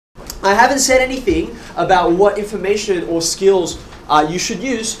I haven't said anything about what information or skills you should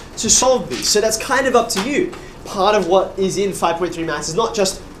use to solve these. So that's kind of up to you. Part of what is in 5.3 maths is not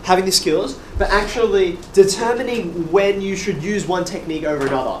just having the skills, but actually determining when you should use one technique over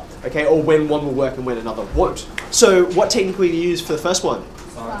another, okay, or when one will work and when another won't. So what technique will you use for the first one?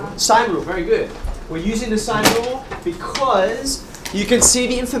 Sine rule, very good. We're using the sine rule because you can see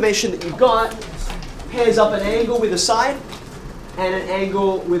the information that you've got pairs up an angle with a side and an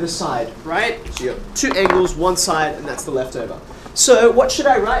angle with a side, right? So you have two angles, one side, and that's the leftover. So what should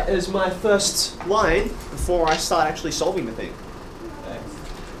I write as my first line before I start actually solving the thing?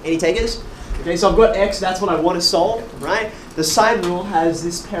 Any takers? Okay, so I've got x, that's what I want to solve, right? The sine rule has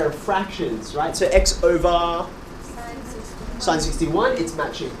this pair of fractions, right? So x over sine 61, it's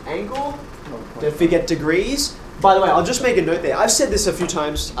matching angle. Don't forget degrees. By the way, I'll just make a note there. I've said this a few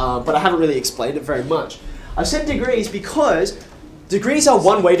times, but I haven't really explained it very much. I've said degrees because degrees are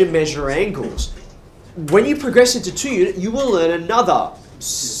one way to measure angles. When you progress into 2 unit, you will learn another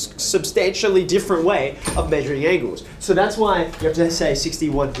substantially different way of measuring angles. So that's why you have to say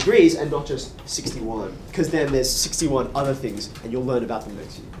 61 degrees and not just 61, because then there's 61 other things, and you'll learn about them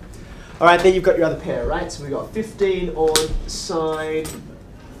next year. All right, then you've got your other pair, right? So we've got 15 on sine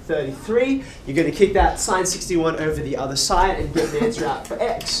 33. You're going to kick that sine 61 over the other side and get the answer out for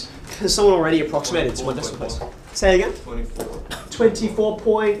x. Because someone already approximated to one decimal place. Say again? 24.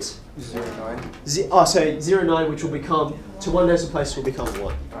 24.09. Oh, so 0.9, which will become, to one decimal place will become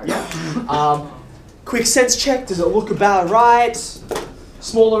 1. Yeah. Quick sense check. Does it look about right?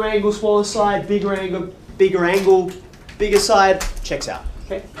 Smaller angle, smaller side, bigger angle, bigger side. Checks out.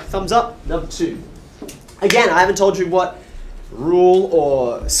 Okay. Thumbs up. Number 2. Again, I haven't told you what rule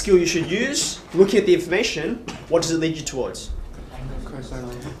or skill you should use. Looking at the information, what does it lead you towards? Cosine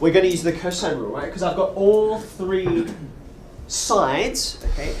rule. We're going to use the cosine rule, right? Because I've got all 3 sides,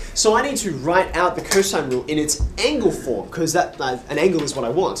 okay? So I need to write out the cosine rule in its angle form, because that an angle is what I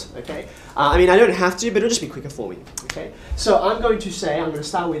want, okay? I mean, I don't have to, but it'll just be quicker for me, okay? So I'm going to say, I'm going to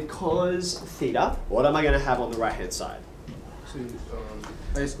start with cos theta. What am I going to have on the right-hand side?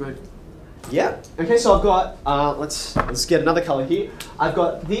 A squared. Yeah. Okay, so I've got, let's get another color here. I've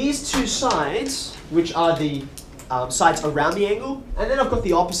got these 2 sides, which are the sides around the angle, and then I've got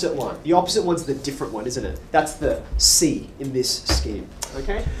the opposite one. The opposite one's the different one, isn't it? That's the C in this scheme.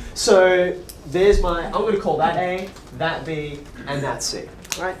 Okay? So there's my, I'm going to call that A, that B, and that C.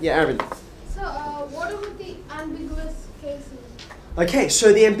 All right? Yeah, Aaron. So what about the ambiguous cases? Okay,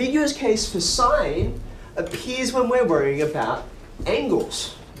 so the ambiguous case for sine appears when we're worrying about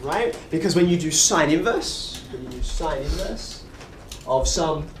angles, right? Because when you do sine inverse of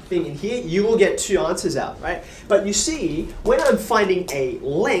something in here, you will get 2 answers out, right? But you see, when I'm finding a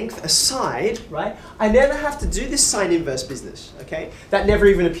length, a side, right, I never have to do this sine inverse business, okay? That never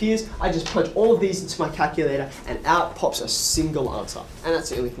even appears. I just punch all of these into my calculator and out pops a single answer. And that's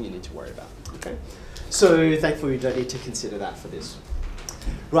the only thing you need to worry about, okay? So thankfully, we don't need to consider that for this.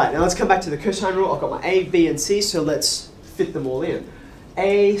 Right, now let's come back to the cosine rule. I've got my A, B, and C, so let's fit them all in.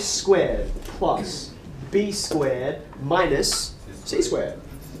 A squared plus B squared minus C squared.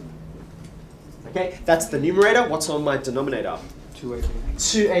 Okay, that's the numerator. What's on my denominator? 2AB.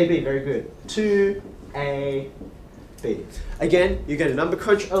 2AB, very good. 2AB. Again, you're going to number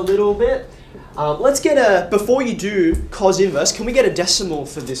crunch a little bit. Let's get a, before you do cos inverse, can we get a decimal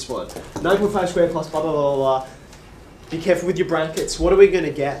for this one? 9.5 squared plus blah, blah, blah, blah. Be careful with your brackets. What are we going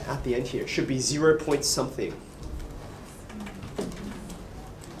to get at the end here? It should be 0 point something.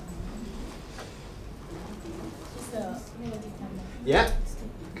 Yeah,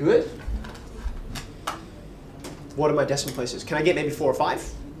 good. What are my decimal places? Can I get maybe 4 or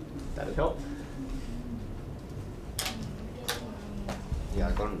 5? That'd help. Yeah,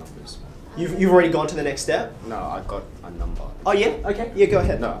 I got numbers. You've already gone to the next step? No, I got a number. Oh yeah? Okay. Yeah, go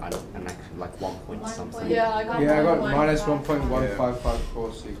ahead. No, an actually like 1 point something. Yeah, I got minus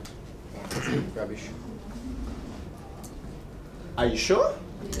 1.15546. Rubbish. Are you sure?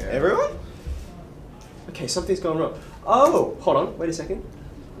 Yeah. Everyone? Okay, something's going wrong. Oh, hold on. Wait a second.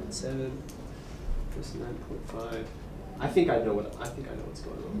 7 plus 9.5. I think I know what's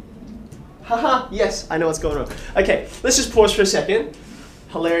going on. Haha, yes, I know what's going on. Okay, let's just pause for a second.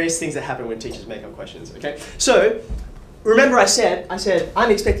 Hilarious things that happen when teachers make up questions, okay? So, remember I said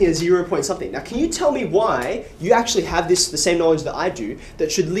I'm expecting a 0 point something. Now, can you tell me why you actually have the same knowledge that I do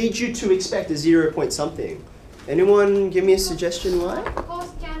that should lead you to expect a 0 point something? Anyone give me a suggestion why?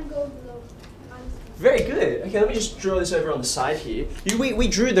 Cos can go below. Very good. Okay, let me just draw this over on the side here. We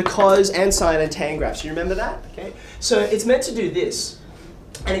drew the cos and sine and tan graphs. You remember that? Okay. So it's meant to do this.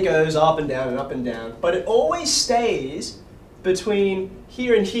 And it goes up and down and up and down. But it always stays between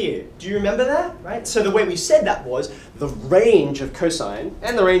here and here. Do you remember that? Right? So the way we said that was the range of cosine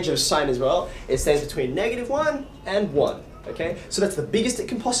and the range of sine as well, it stands between -1 and 1. Okay? So that's the biggest it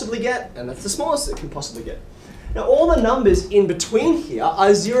can possibly get, and that's the smallest it can possibly get. Now all the numbers in between here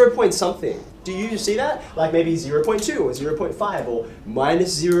are 0 point something. Do you see that? Like maybe 0.2 or 0.5 or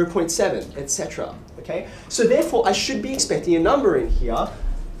 -0.7, etc. Okay? So therefore I should be expecting a number in here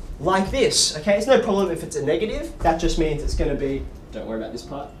like this. Okay? It's no problem if it's a negative. That just means it's going to be, don't worry about this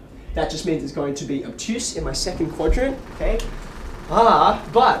part. That just means it's going to be obtuse in my second quadrant. Okay?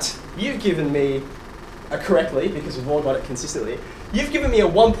 But you've given me correctly, because we've all got it consistently, you've given me a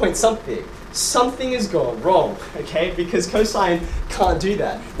 1 point something. Something has gone wrong, okay? Because cosine can't do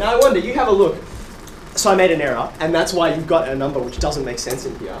that. Now I wonder, you have a look. So I made an error, and that's why you've got a number which doesn't make sense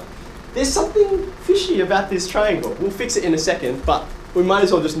in here. There's something fishy about this triangle. We'll fix it in a second, but we might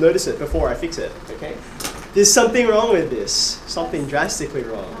as well just notice it before I fix it, okay? There's something wrong with this. Something drastically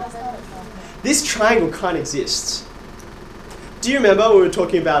wrong. This triangle can't exist. Do you remember we were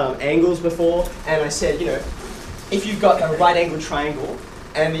talking about angles before, and I said, you know, if you've got a right angled triangle,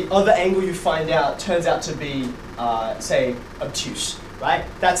 and the other angle you find out turns out to be, say, obtuse, right?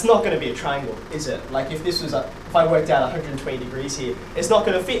 That's not going to be a triangle, is it? Like if this was if I worked out 120 degrees here, it's not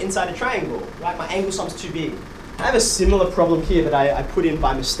going to fit inside a triangle, right? My angle sum's too big. I have a similar problem here that I put in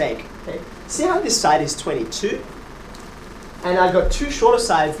by mistake. Okay? See how this side is 22? And I've got two shorter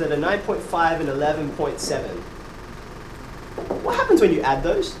sides that are 9.5 and 11.7. What happens when you add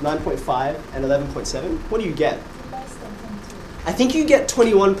those, 9.5 and 11.7? What do you get? I think you get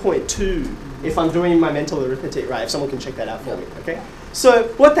 21.2 if I'm doing my mental arithmetic right, if someone can check that out for me, okay? So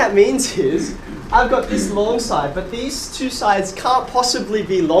what that means is I've got this long side, but these two sides can't possibly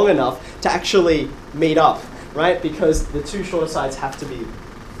be long enough to actually meet up, right? Because the two shorter sides have to be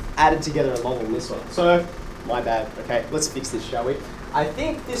added together along in this one. So, my bad, okay, let's fix this, shall we? I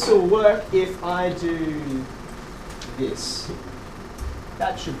think this will work if I do this.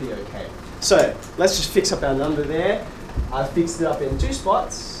 That should be okay. So, let's just fix up our number there. I fixed it up in two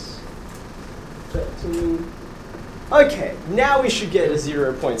spots. 13. Okay, now we should get a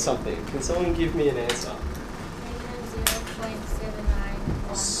 0 point something. Can someone give me an answer?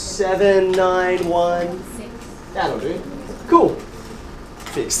 791. That'll do. Cool.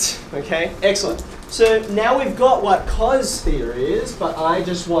 Fixed. Okay, excellent. So now we've got what cos theta is, but I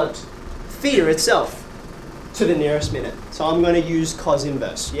just want theta itself to the nearest minute. So I'm going to use cos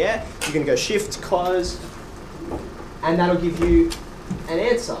inverse, yeah? You're going to go shift cos, and that'll give you an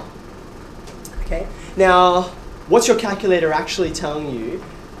answer. Okay. Now, what's your calculator actually telling you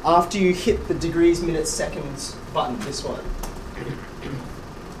after you hit the degrees, minutes, seconds button, this one?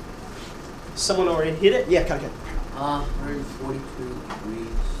 Someone already hit it? Yeah, okay. 142 degrees.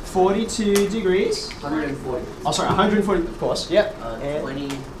 42 degrees? 140. Oh, sorry, 140, of course, yep. 20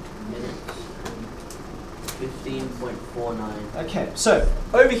 minutes. 15.49. Okay, so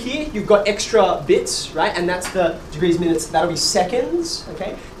over here you've got extra bits, right? And that's the degrees, minutes, that'll be seconds,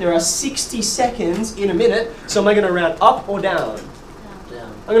 okay? There are 60 seconds in a minute, so am I going to round up or down?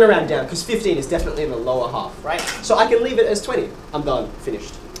 Down. I'm going to round down because 15 is definitely in the lower half, right? So I can leave it as 20. I'm done,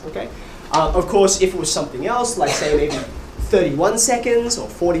 finished, okay? Of course, if it was something else, like say maybe 31 seconds or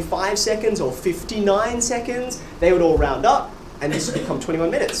 45 seconds or 59 seconds, they would all round up and this would become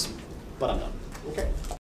 21 minutes. But I'm done, okay?